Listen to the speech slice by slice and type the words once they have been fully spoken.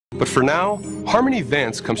But for now, Harmony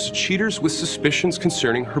Vance comes to Cheaters with suspicions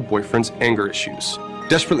concerning her boyfriend's anger issues.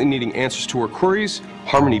 Desperately needing answers to her queries,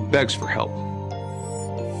 Harmony begs for help.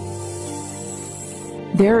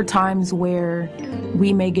 There are times where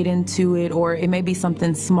we may get into it, or it may be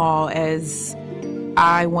something small as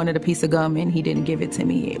I wanted a piece of gum and he didn't give it to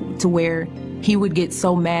me, to where he would get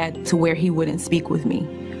so mad to where he wouldn't speak with me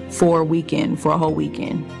for a whole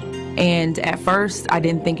weekend. And at first, I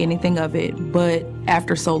didn't think anything of it, but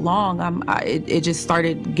after so long, it just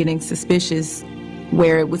started getting suspicious,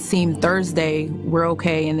 where it would seem Thursday, we're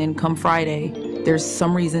okay, and then come Friday, there's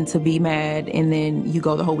some reason to be mad, and then you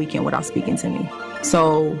go the whole weekend without speaking to me.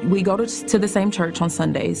 So we go to the same church on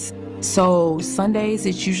Sundays. So Sundays,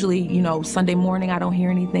 it's usually, Sunday morning, I don't hear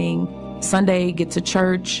anything. Sunday, get to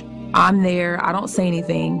church, I'm there, I don't say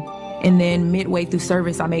anything. And then midway through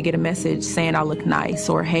service, I may get a message saying I look nice,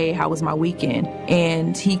 or hey, how was my weekend?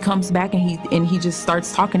 And he comes back and he just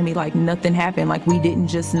starts talking to me like nothing happened, like we didn't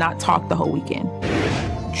just not talk the whole weekend.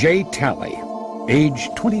 Jay Talley, age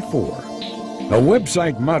 24, a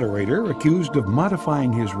website moderator accused of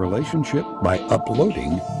modifying his relationship by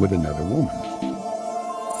uploading with another woman.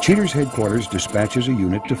 Cheaters headquarters dispatches a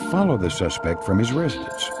unit to follow the suspect from his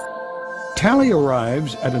residence. Talley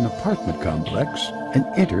arrives at an apartment complex and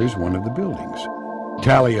enters one of the buildings.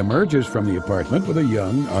 Talley emerges from the apartment with a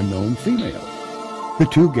young, unknown female. The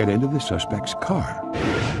two get into the suspect's car.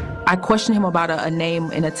 I questioned him about a name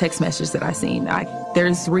in a text message that I seen. I've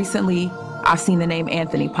seen the name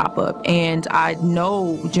Anthony pop up, and I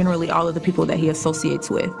know generally all of the people that he associates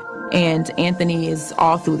with. And Anthony is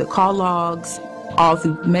all through the call logs, all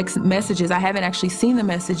through messages. I haven't actually seen the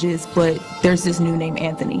messages, but there's this new name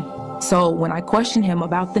Anthony. So when I questioned him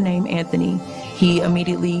about the name Anthony, he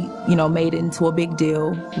immediately, made it into a big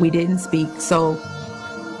deal. We didn't speak. So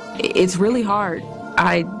it's really hard.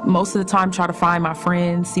 I, most of the time, try to find my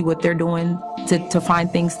friends, see what they're doing, to find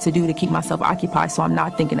things to do to keep myself occupied so I'm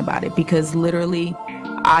not thinking about it. Because literally,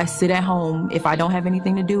 I sit at home if I don't have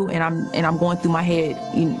anything to do, and I'm going through my head,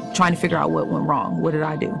 trying to figure out what went wrong. What did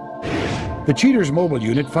I do? The Cheaters mobile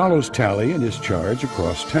unit follows Talley and his charge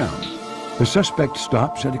across town. The suspect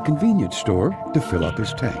stops at a convenience store to fill up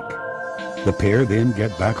his tank. The pair then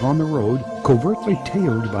get back on the road, covertly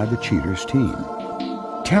tailed by the Cheaters team.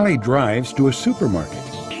 Talley drives to a supermarket.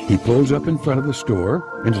 He pulls up in front of the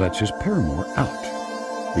store and lets his paramour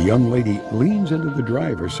out. The young lady leans into the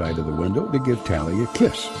driver's side of the window to give Talley a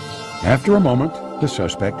kiss. After a moment, the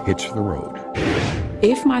suspect hits the road.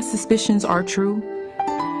 If my suspicions are true,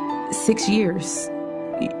 6 years.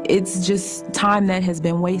 It's just time that has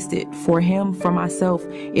been wasted for him, for myself.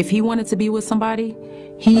 If he wanted to be with somebody,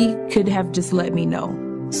 he could have just let me know.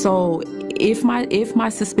 So if my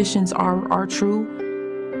suspicions are true,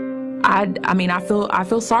 I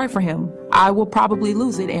feel sorry for him. I will probably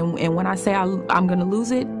lose it, and when I say I'm gonna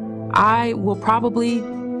lose it, I will probably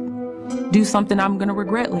do something I'm gonna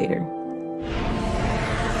regret later.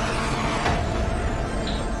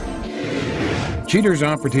 Cheaters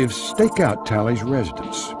operatives stake out Talley's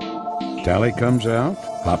residence. Talley comes out,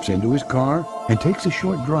 hops into his car, and takes a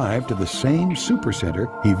short drive to the same supercenter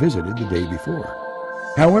he visited the day before.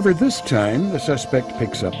 However, this time, the suspect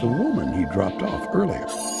picks up the woman he dropped off earlier.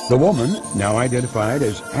 The woman, now identified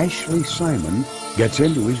as Ashley Simon, gets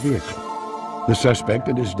into his vehicle. The suspect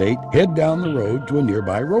and his date head down the road to a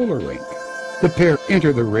nearby roller rink. The pair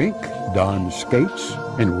enter the rink, don skates,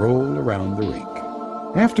 and roll around the rink.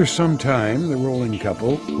 After some time, the rolling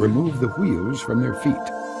couple remove the wheels from their feet.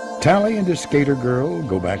 Talley and his skater girl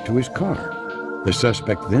go back to his car. The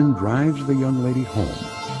suspect then drives the young lady home.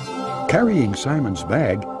 Carrying Simon's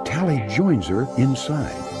bag, Talley joins her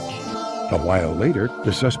inside. A while later,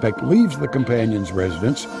 the suspect leaves the companion's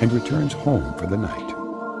residence and returns home for the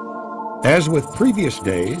night. As with previous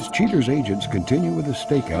days, Cheaters agents continue with the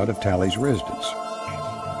stakeout of Talley's residence.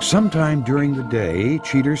 Sometime during the day,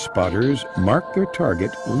 Cheaters spotters mark their target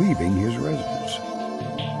leaving his residence.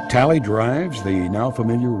 Talley drives the now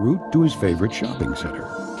familiar route to his favorite shopping center.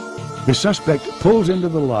 The suspect pulls into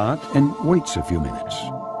the lot and waits a few minutes.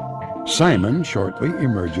 Simon shortly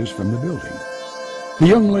emerges from the building. The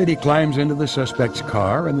young lady climbs into the suspect's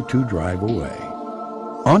car and the two drive away.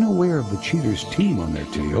 Unaware of the Cheaters team on their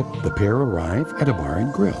tail, the pair arrive at a bar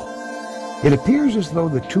and grill. It appears as though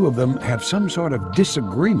the two of them have some sort of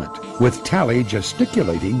disagreement, with Talley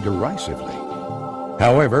gesticulating derisively.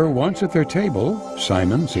 However, once at their table,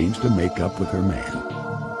 Simon seems to make up with her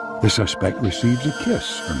man. The suspect receives a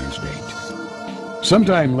kiss from his date.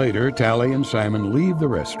 Sometime later, Talley and Simon leave the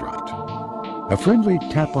restaurant. A friendly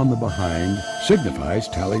tap on the behind signifies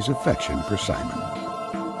Talley's affection for Simon.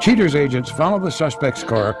 Cheaters agents follow the suspect's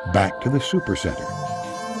car back to the supercenter.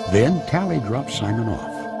 Then Tally drops Simon off.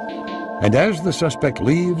 And as the suspect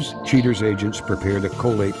leaves, Cheater's agents prepare to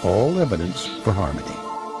collate all evidence for Harmony.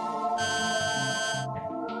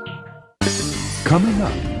 Coming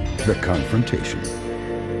up, the confrontation.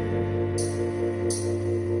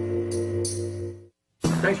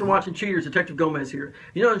 Thanks for watching Cheaters. Detective Gomez here.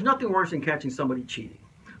 You know, there's nothing worse than catching somebody cheating.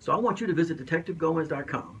 So I want you to visit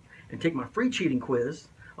DetectiveGomez.com and take my free cheating quiz.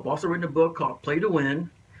 I've also written a book called Play to Win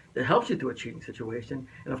that helps you through a cheating situation.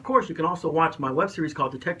 And of course, you can also watch my web series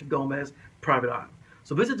called Detective Gomez Private Eye.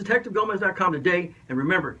 So visit DetectiveGomez.com today, and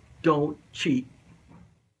remember, don't cheat.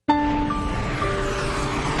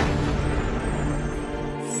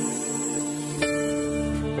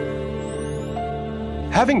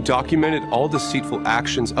 Having documented all deceitful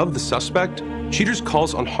actions of the suspect, Cheaters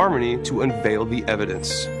calls on Harmony to unveil the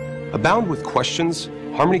evidence. Abound with questions,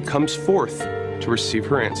 Harmony comes forth to receive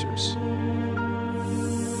her answers.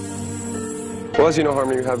 Well, as you know,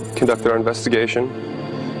 Harmony, we have conducted our investigation,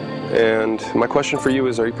 and my question for you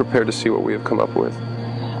is, are you prepared to see what we have come up with?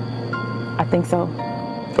 I think so.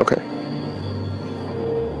 Okay.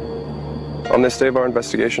 On this day of our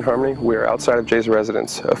investigation, Harmony, we are outside of Jay's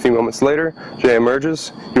residence. A few moments later, Jay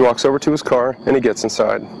emerges, he walks over to his car, and he gets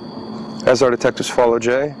inside. As our detectives follow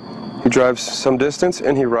Jay, he drives some distance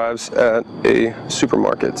and he arrives at a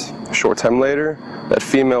supermarket. A short time later, that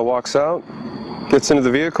female walks out, gets into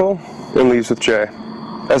the vehicle, and leaves with Jay.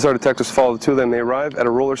 As our detectives follow the two of them, they arrive at a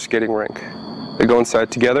roller skating rink. They go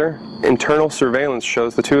inside together. Internal surveillance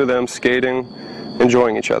shows the two of them skating,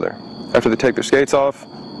 enjoying each other. After they take their skates off,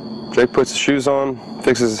 Jay puts his shoes on,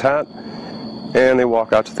 fixes his hat, and they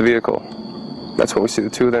walk out to the vehicle. That's when we see the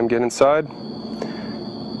two of them get inside,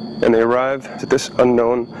 and they arrive at this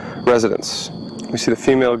unknown residence. We see the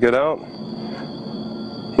female get out.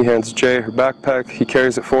 He hands Jay her backpack, he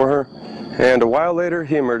carries it for her, and a while later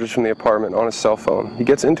he emerges from the apartment on his cell phone. He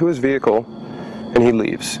gets into his vehicle and he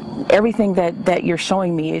leaves. Everything that you're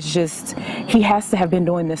showing me is just, he has to have been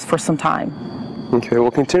doing this for some time. Okay,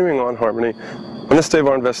 well, continuing on, Harmony, on this day of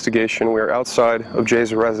our investigation, we are outside of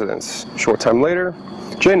Jay's residence. A short time later,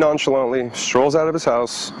 Jay nonchalantly strolls out of his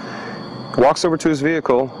house, walks over to his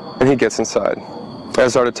vehicle, and he gets inside.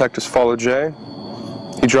 As our detectives follow Jay,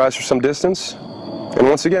 he drives for some distance, and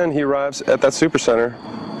once again he arrives at that supercenter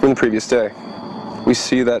from the previous day. We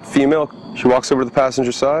see that female, she walks over to the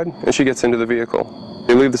passenger side, and she gets into the vehicle.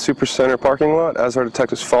 They leave the supercenter parking lot. As our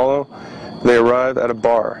detectives follow, they arrive at a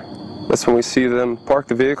bar. That's when we see them park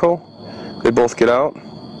the vehicle. They both get out,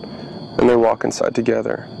 and they walk inside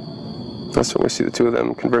together. That's when we see the two of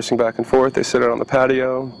them conversing back and forth. They sit out on the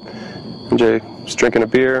patio, and Jay's drinking a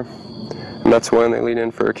beer, and that's when they lean in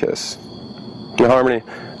for a kiss. Now, Harmony,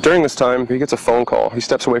 during this time, he gets a phone call. He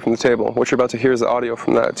steps away from the table. What you're about to hear is the audio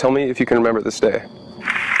from that. Tell me if you can remember this day.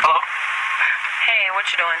 Hello? Hey, what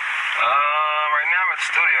you doing? Right now I'm at the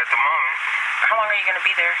studio at the moment. How long are you going to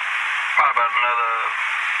be there? Probably about another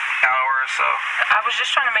hour or so. I was just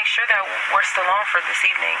trying to make sure that we're still on for this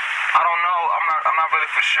evening. I don't know. I'm not really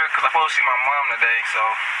for sure because I'm supposed to see my mom today, so.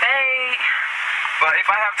 Hey. But if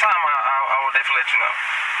I have time, I will definitely let you know.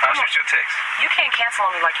 I'll shoot you a text. You can't cancel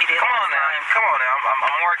on me like you did. Come on now. Come on now.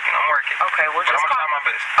 I'm working. Okay, well, just call me. I'm going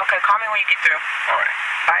to try my best. Okay, call me when you get through. All right.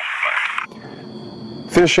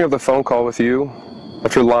 Bye. Finishing up the phone call with you,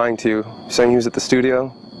 after lying to you, saying he was at the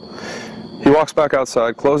studio, he walks back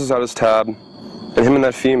outside, closes out his tab, and him and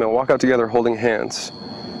that female walk out together holding hands.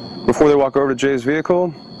 Before they walk over to Jay's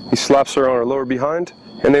vehicle, he slaps her on her lower behind,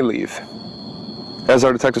 and they leave. As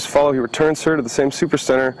our detectives follow, he returns her to the same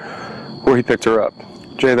supercenter where he picked her up.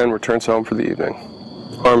 Jay then returns home for the evening.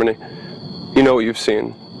 Harmony, you know what you've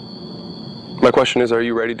seen. My question is, are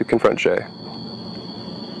you ready to confront Jay?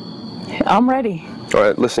 I'm ready. All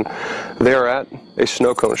right, listen. They are at a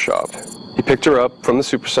snow cone shop. He picked her up from the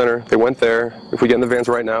supercenter. They went there. If we get in the vans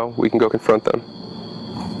right now, we can go confront them.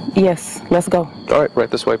 Yes, let's go. All right,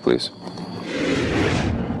 right this way, please.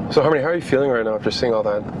 So, Harmony, how are you feeling right now after seeing all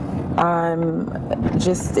that? I'm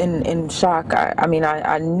just in shock. I mean,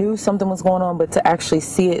 I knew something was going on, but to actually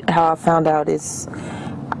see it how I found out is,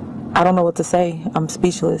 I don't know what to say. I'm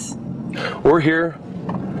speechless. We're here.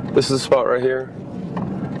 This is the spot right here.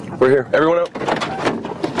 We're here. Everyone out.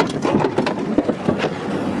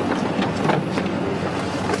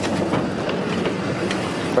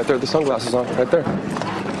 Right there, the sunglasses on, right there.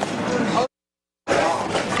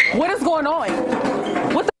 What is going on?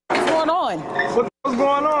 What the f is going on? What's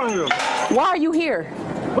going on here? Why are you here?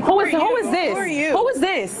 Who is this? Who are you? Who is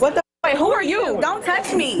this? What the? Wait, who are you? Don't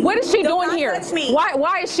touch me. What is she doing not here? Touch me.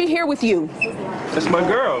 Why is she here with you? That's my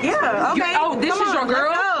girl. Yeah. Okay. Oh, this is your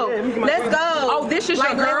girl? Let's go. Oh, this is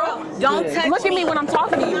your girl? Don't touch me. Look at me when I'm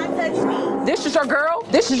talking to you. Don't touch me. This is your girl?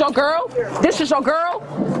 This is your girl? This is your girl?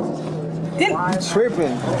 You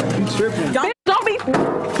tripping. You tripping. Don't be.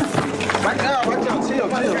 Right now, chill.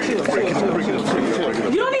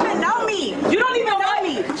 You don't even know me. You don't even know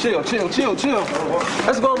me. Chill.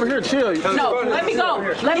 Let's go over here, chill. No, let me go.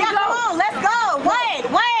 Let me go. Come on, let's go. What?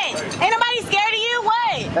 Ain't nobody scared of you?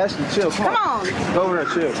 What? Ashley, chill. Come on. Go over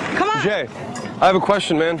there, chill. Come on. Jay, I have a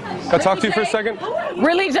question, man. Can I talk to you for a second?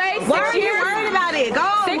 Really, Jay? Why are you worried about it? Go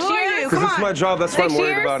on. 6 years? Because this is my job, that's why I'm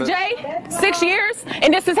worried about it. Jay? 6 years?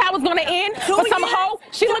 And this is how it's gonna end? For some hoe?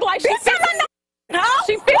 She look like she's 15.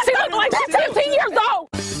 She look like she's 15 years old.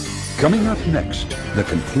 Coming up next, the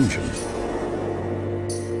conclusion.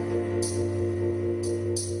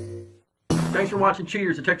 Thanks for watching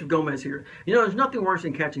Cheaters. Detective Gomez here. You know, there's nothing worse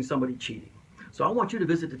than catching somebody cheating. So I want you to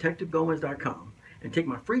visit DetectiveGomez.com and take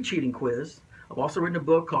my free cheating quiz. I've also written a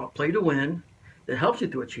book called Play to Win that helps you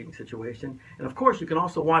through a cheating situation. And of course, you can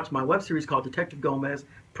also watch my web series called Detective Gomez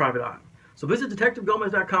Private Eye. So visit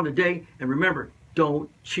DetectiveGomez.com today, and remember, don't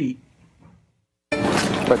cheat.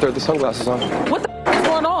 Right there with the sunglasses on. What the f is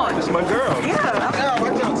going on? This is my girl.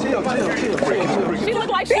 Chill. She look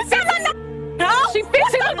like she's 15. She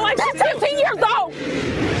look like she's 15 years old.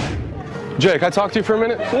 Jay, can I talk to you for a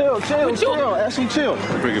minute? Chill. Ashley, chill. Chill,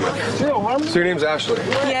 homie. So your name's Ashley?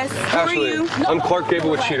 Yes. Who are Ashley, you? I'm Clark Gable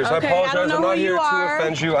with Cheaters. Okay, I apologize. I don't know I'm not who here you to are.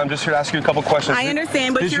 offend you. I'm just here to ask you a couple questions. I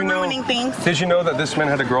understand, but you're ruining things. Did you know that this man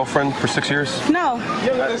had a girlfriend for 6 years? No.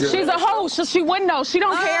 She's a hoe, so she wouldn't know. She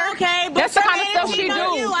don't care. Okay, but that's the kind of stuff she do.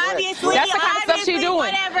 You, obviously. That's the kind of stuff she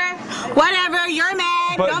doing. Whatever. You're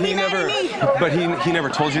mad. But don't he be never. mad at me. But he never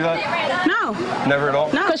told you that. No. Never at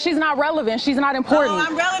all. No. Because she's not relevant. She's not important. Oh,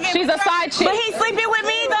 I'm relevant. She's a side chick. But he's sleeping with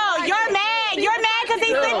me though. You're mad. You're mad because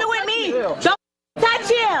he's sleeping with me. Don't touch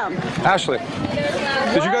him. Ashley,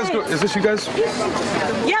 did you guys go? Is this you guys?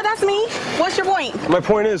 Yeah, that's me. What's your point? My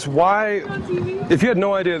point is, why, if you had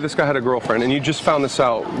no idea this guy had a girlfriend and you just found this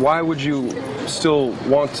out, why would you still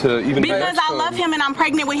want to even? Because I love him and I'm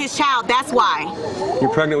pregnant with his child. That's why. You're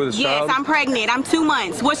pregnant with his child? Yes, I'm pregnant. I'm 2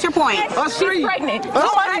 months. What's your point? She's pregnant.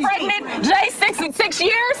 I'm pregnant. Jay, 6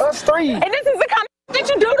 years. That's 3. And this is the kind of that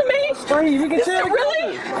you do to me? 3. We can chill.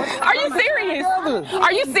 Really? Are you serious?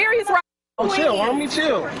 Are you serious right now? Chill, homie,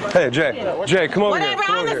 chill. Hey, Jay, come over here. Whatever.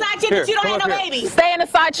 Come I'm over the here. side chick, Here, but you don't come have no up here. baby. Stay in the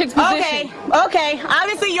side chick's position. Okay.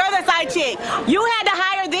 Obviously, you're the side chick. You had to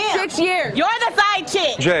hire them. 6 years. You're the side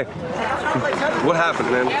chick. Jay, what happened,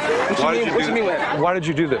 man? Why did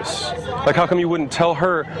you do this? Like, how come you wouldn't tell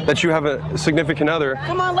her that you have a significant other?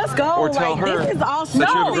 Come on, let's go. Or tell her this is all that you have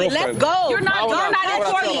a snowy. girlfriend. Let's go. You're not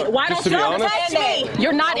important. Why Just don't to be you honest? understand that?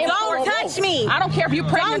 You're not important. Don't touch me. I don't care if you're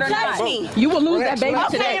pregnant Don't or not. touch me. You will lose that baby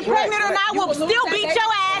Okay, today. if pregnant or not, we'll still beat your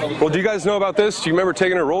ass. Well, do you guys know about this? Do you remember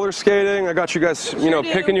taking her roller skating? I got you guys,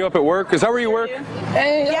 picking you up at work. Is that where you work?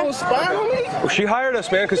 Hey, yo, spy on me? Well, she hired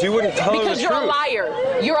us, man, because you wouldn't tell her the Because you're a truth.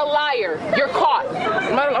 liar. You're a liar. You're caught.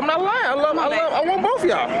 I'm not lying. I want both of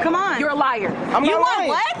y'all. Come on. You're a liar. I'm You not want lying.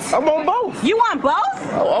 what? I want both. You want both?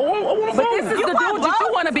 I want But both. this is You the want dude that you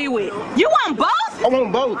both? want to be with. You want both? I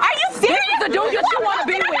want both. Are you serious? This is the dude that you want to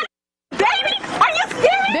be with. Baby, are you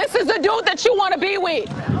serious? This is the dude that you want to be with.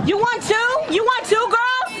 You want two? You want 2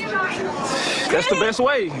 girls? That's the best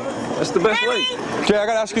way. That's the best way. Jay, I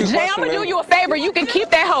gotta ask you a Jay, question, I'm going to man. do you a favor. You can keep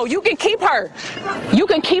that hoe. You can keep her. You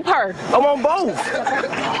can keep her. I want both.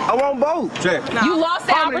 I want both. Jay, You lost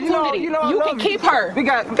the Homie, opportunity. you know I You love can keep her. We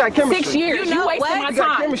got chemistry. 6 years. You know You wasted what? my We got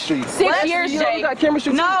time. chemistry. 6 years, We Jay. got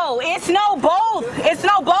chemistry. No, it's no both. It's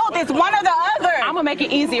no both. It's one or the other. I'm going to make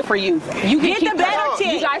it easier for you. You can Get keep the better her.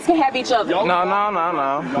 chick. You guys can have each other. No.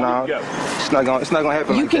 It's not gonna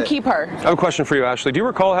happen. You like can that. keep her. I have a question for you, Ashley. Do you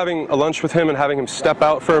recall having a lunch with him and having him step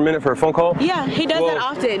out for a minute for a phone call? Yeah, he does Well, that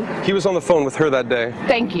often. He was on the phone with her that day.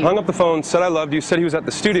 Thank you. Hung up the phone, said I loved you, said he was at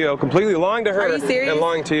the studio, completely lying to her Are you serious? and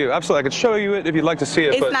lying to you. Absolutely, I could show you it if you'd like to see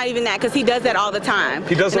it. It's but not even that, because he does that all the time.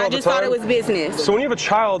 He does it and all I the just thought time? it was business. So when you have a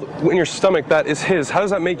child in your stomach that is his, how does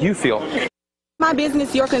that make you feel? My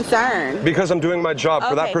business, your concern. Because I'm doing my job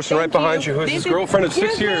for that Okay, person right thank behind you who is This his girlfriend of 6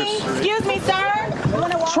 excuse years. me, Excuse me, sir. You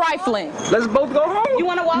wanna walk Trifling. Let's both go home. You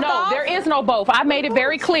want to walk No, off? there is no both. I made it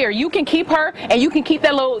very clear. You can keep her, and you can keep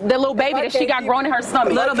that little baby that she got growing in her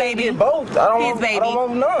stomach. Little baby. Both. I don't His want, baby. I don't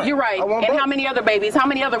want none. You're right. I want And both. how many other babies? How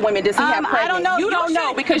many other women does he have pregnant? I don't know. You don't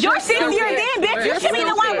know because you're you're 6 years stupid. in, bitch. You You're should be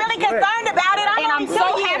the one stupid. really concerned about it. And I'm so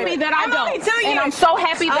happy that I I'm only don't. 2 years. And I'm so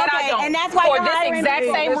happy that I Okay, don't. and that's why for you're this hiring exact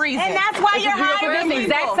people. same reason. And that's why you're For hiring this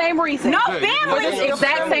exact people. same reason. No For family. this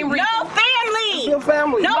exact same reason. No family. Your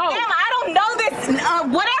family. No No. family. I don't know this.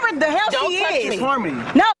 Whatever the hell Don't she touch is. me. Harmony.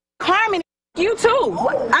 No, Harmony. you too.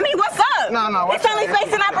 I mean, what's up? No. It's only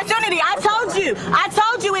facing opportunity. I told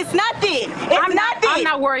you it's nothing. It's nothing. I'm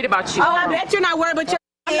not worried about you. Oh, I bet you're not worried, but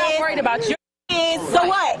I'm not worried about you. So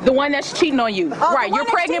what? The one that's cheating on you. Oh, right. You're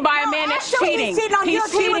pregnant by a man that's cheating.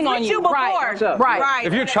 He's cheating on you. Right.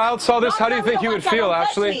 If your child saw this, how do you think you would feel,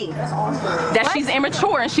 Ashley? That she's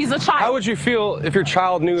immature and she's a child. How would you feel if your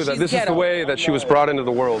child knew that this is the way that she was brought into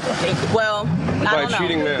the world? Well, by a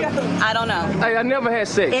cheating man. I don't know. Hey, I never had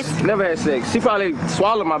sex. Never had sex. She probably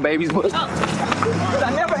swallowed my babies, but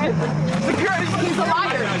I never had. He's a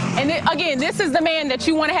liar. And again, this is the man that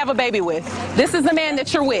you want to have a baby with. This is the man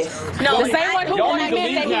that you're with. No, the same one who Y'all won't need to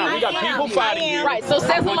admit leave that now. We got people fighting here. Right, so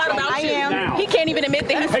says a lot about you. He can't even admit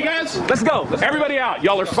that he's... Hey guys, let's go. Everybody out.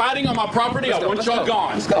 Y'all are fighting on my property. I want y'all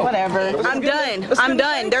gone. Whatever. I'm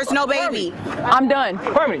done. There's no baby. I'm done.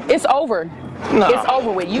 Harmony. It's over. Nah. It's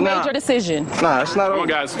over with. You made your decision. Nah, it's not Come over. on,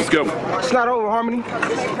 guys. Let's go. It's not over, Harmony.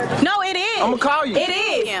 No, it is. I'm gonna call you. It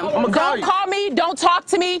is. I'm gonna call Don't you. call me. Don't talk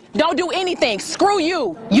to me. Don't do anything. Screw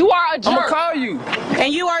you. You are a jerk. I'm gonna call you.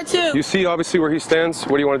 And you are too. You see, obviously, where he stands.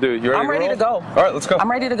 What do you want to do? You ready I'm ready to roll? go. All right, let's go.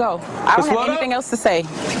 I'm ready to go. I don't have anything else to say.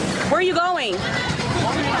 Where are you going?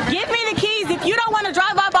 Give me the keys. If you don't want to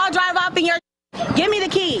drive up, I'll drive up in your... Give me the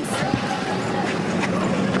keys.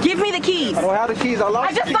 Give me the keys. I don't have the keys. I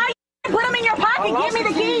lost I just the saw keys. you. Put them in your pocket. Give me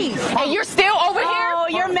the keys. And you're still over here? Oh,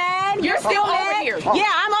 you're mad? You're still mad? over here. Yeah,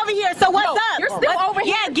 I'm over here. So what's No, up? you're still over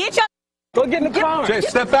here. Yeah, get your... Go get in the car. Jay,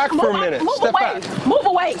 step back for a minute. Move Step away. back. Move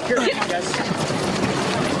away.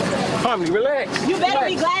 Harmony, relax. You better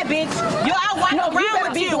be glad, bitch. I'll wipe No, you around better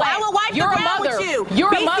with be you. glad. I will wipe You're a around mother. with you. You're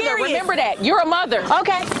Be a mother. serious. Remember that. You're a mother.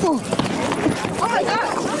 Okay. Oh my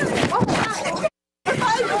God.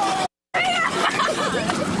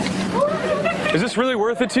 Is this really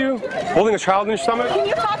worth it to you? Holding a child in your stomach? Can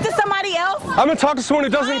you talk to somebody else? I'm gonna talk to someone who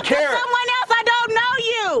doesn't Talk care. to someone else. I don't know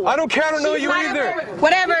you. I don't care. I don't know you Whatever. either.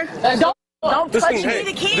 Whatever. Don't Listen, touch hey,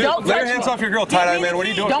 me. dude, Don't let your touch hands me. off your girl, tie-dye man. What are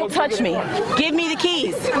you doing? Don't touch me. Give me the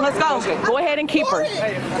keys. Let's go. Go ahead and keep her.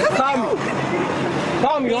 Call me.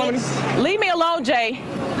 Call me, Harmony. Leave me alone, Jay.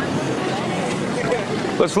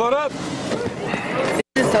 Let's load up.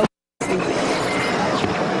 Get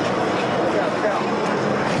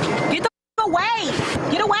the away.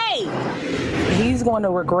 Get away. He's going to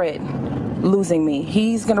regret losing me.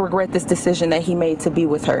 He's going to regret this decision that he made to be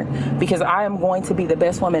with her because I am going to be the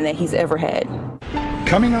best woman that he's ever had.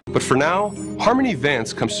 Coming up. But for now, Harmony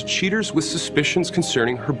Vance comes to Cheaters with suspicions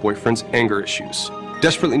concerning her boyfriend's anger issues.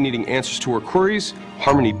 Desperately needing answers to her queries,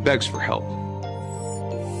 Harmony begs for help.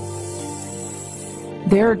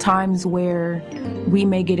 There are times where we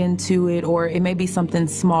may get into it, or it may be something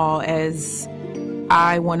small as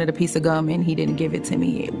I wanted a piece of gum and he didn't give it to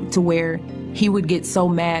me, to where he would get so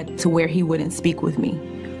mad to where he wouldn't speak with me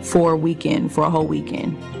for a whole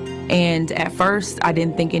weekend. And at first, I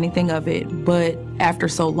didn't think anything of it, but after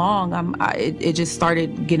so long, it just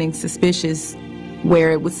started getting suspicious,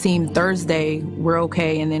 where it would seem Thursday, we're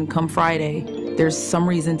okay, and then come Friday, there's some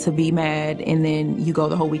reason to be mad, and then you go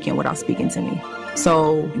the whole weekend without speaking to me.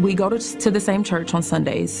 So we go to the same church on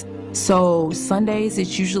Sundays. So Sundays,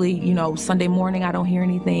 it's usually, Sunday morning, I don't hear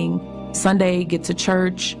anything. Sunday, get to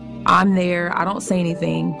church, I'm there, I don't say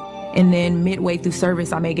anything. And then midway through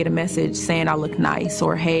service, I may get a message saying I look nice,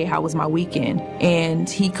 or hey, how was my weekend? And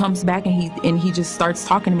he comes back and he just starts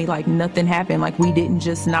talking to me like nothing happened, like we didn't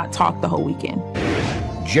just not talk the whole weekend.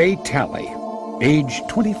 Jay Talley, age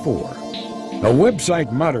 24. A website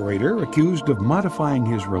moderator accused of modifying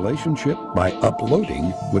his relationship by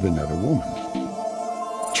uploading with another woman.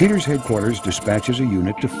 Cheaters headquarters dispatches a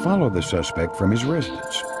unit to follow the suspect from his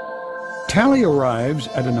residence. Talley arrives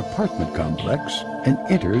at an apartment complex and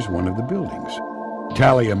enters one of the buildings.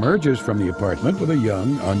 Talley emerges from the apartment with a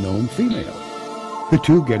young, unknown female. The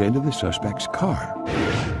two get into the suspect's car.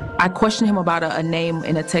 I questioned him about a name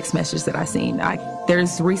in a text message that I seen. I've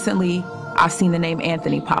seen the name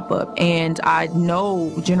Anthony pop up, and I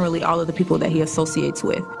know generally all of the people that he associates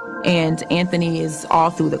with. And Anthony is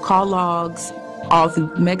all through the call logs, all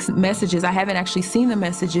through messages. I haven't actually seen the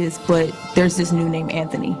messages, but there's this new name,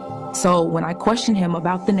 Anthony. So when I questioned him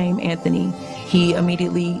about the name Anthony, he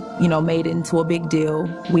immediately, made it into a big deal.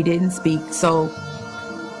 We didn't speak. So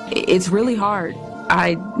it's really hard.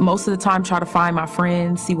 I most of the time try to find my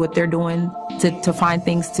friends, see what they're doing, to find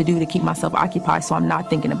things to do to keep myself occupied so I'm not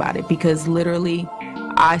thinking about it, because literally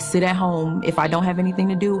I sit at home if I don't have anything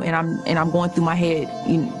to do and I'm going through my head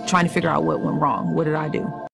trying to figure out what went wrong. What did I do?